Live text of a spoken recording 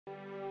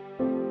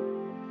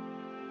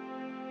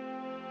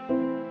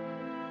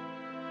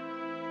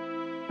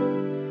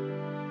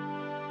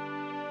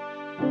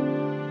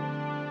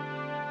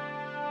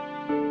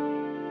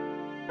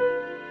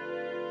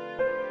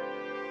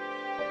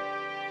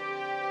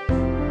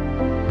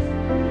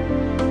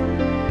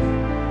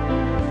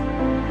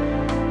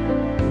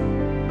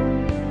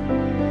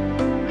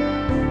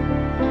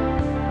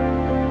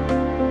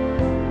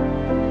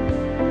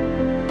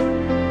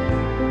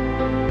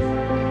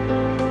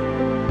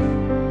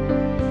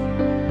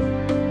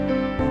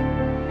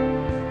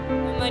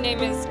My name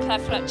is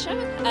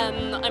Fletcher.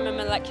 I'm a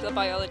molecular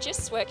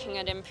biologist working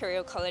at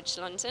Imperial College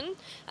London.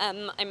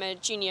 I'm a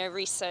junior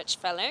research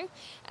fellow,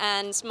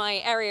 and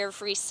my area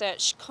of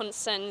research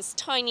concerns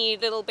tiny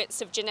little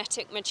bits of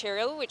genetic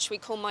material, which we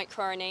call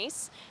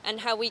microRNAs, and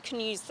how we can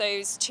use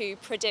those to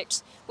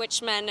predict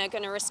which men are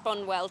going to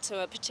respond well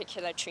to a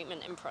particular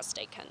treatment in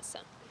prostate cancer.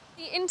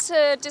 The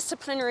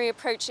interdisciplinary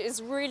approach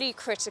is really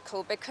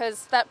critical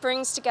because that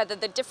brings together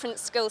the different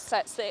skill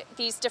sets that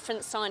these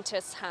different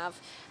scientists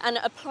have, and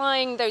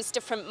applying those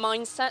different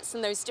mindsets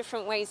and those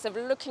different ways of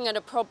looking at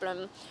a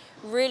problem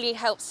really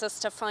helps us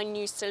to find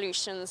new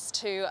solutions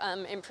to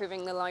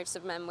improving the lives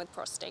of men with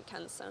prostate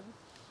cancer.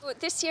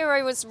 This year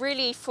I was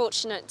really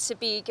fortunate to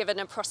be given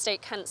a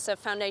Prostate Cancer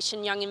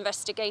Foundation Young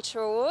Investigator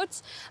Award,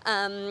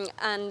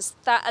 and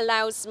that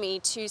allows me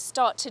to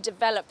start to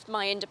develop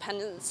my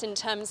independence in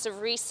terms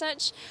of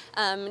research,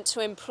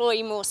 to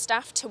employ more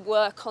staff to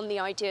work on the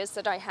ideas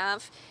that I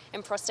have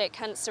in prostate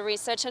cancer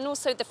research, and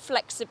also the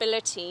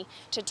flexibility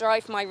to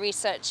drive my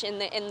research in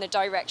the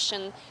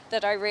direction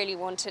that I really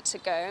want it to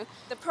go.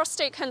 The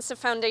Prostate Cancer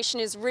Foundation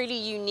is really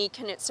unique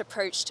in its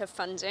approach to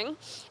funding,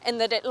 in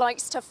that it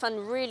likes to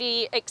fund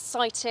really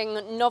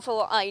exciting,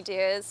 novel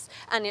ideas,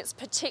 and its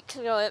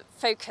particular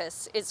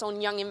focus is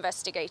on young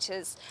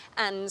investigators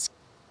and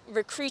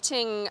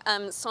recruiting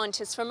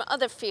scientists from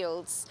other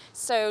fields,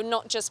 so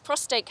not just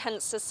prostate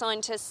cancer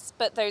scientists,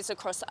 but those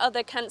across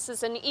other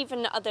cancers and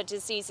even other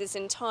diseases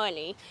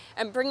entirely,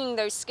 and bringing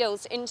those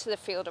skills into the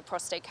field of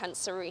prostate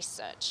cancer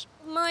research.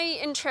 My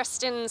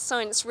interest in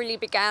science really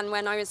began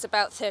when I was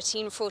about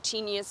 13,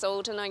 14 years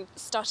old, and I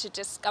started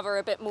to discover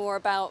a bit more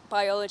about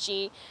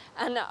biology,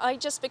 and I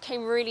just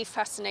became really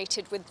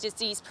fascinated with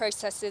disease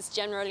processes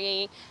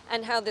generally,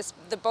 and how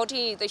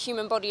the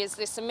human body is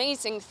this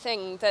amazing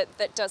thing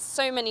that does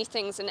so many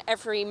things in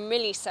every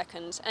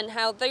millisecond, and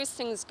how those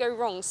things go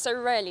wrong so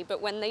rarely, but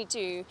when they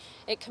do,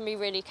 it can be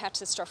really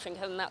catastrophic,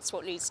 and that's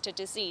what leads to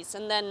disease.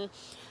 And then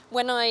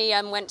when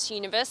I went to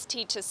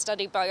university to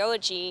study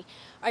biology,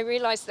 I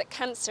realized that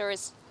cancer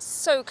is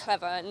so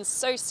clever and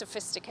so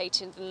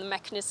sophisticated in the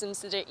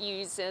mechanisms that it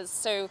uses.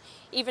 So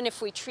even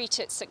if we treat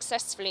it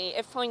successfully,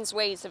 it finds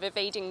ways of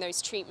evading those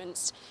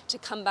treatments to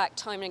come back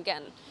time and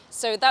again.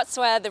 So that's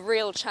where the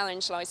real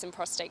challenge lies in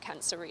prostate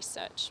cancer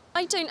research.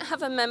 I don't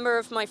have a member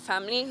of my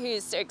family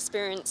who's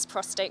experienced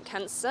prostate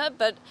cancer,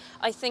 but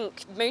I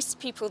think most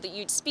people that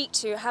you'd speak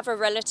to have a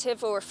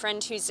relative or a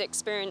friend who's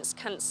experienced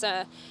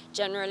cancer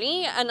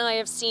generally. And I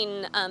have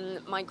seen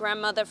my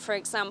grandmother, for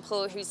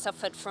example, who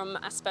suffered from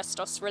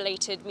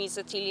asbestos-related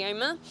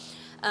mesothelioma,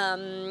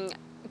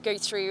 go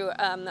through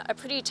a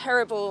pretty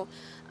terrible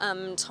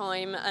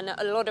time and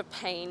a lot of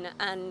pain,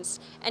 and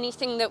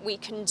anything that we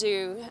can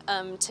do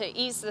to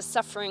ease the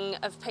suffering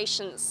of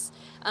patients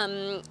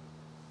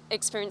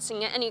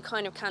experiencing any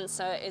kind of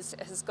cancer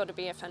has got to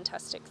be a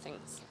fantastic thing.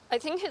 I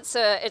think it's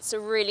a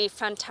really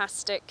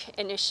fantastic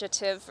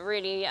initiative,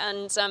 really,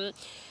 and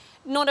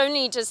not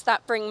only does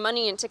that bring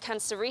money into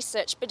cancer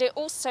research, but it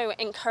also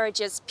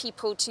encourages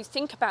people to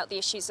think about the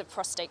issues of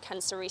prostate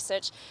cancer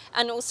research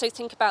and also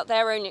think about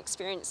their own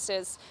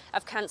experiences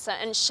of cancer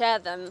and share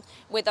them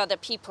with other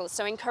people.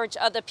 So encourage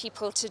other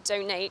people to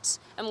donate,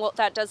 and what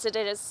that does it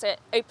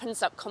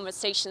opens up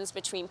conversations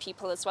between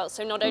people as well.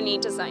 So not only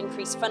does that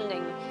increase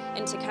funding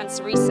into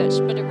cancer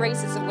research, but it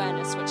raises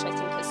awareness, which I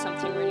think is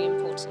something really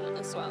important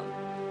as well.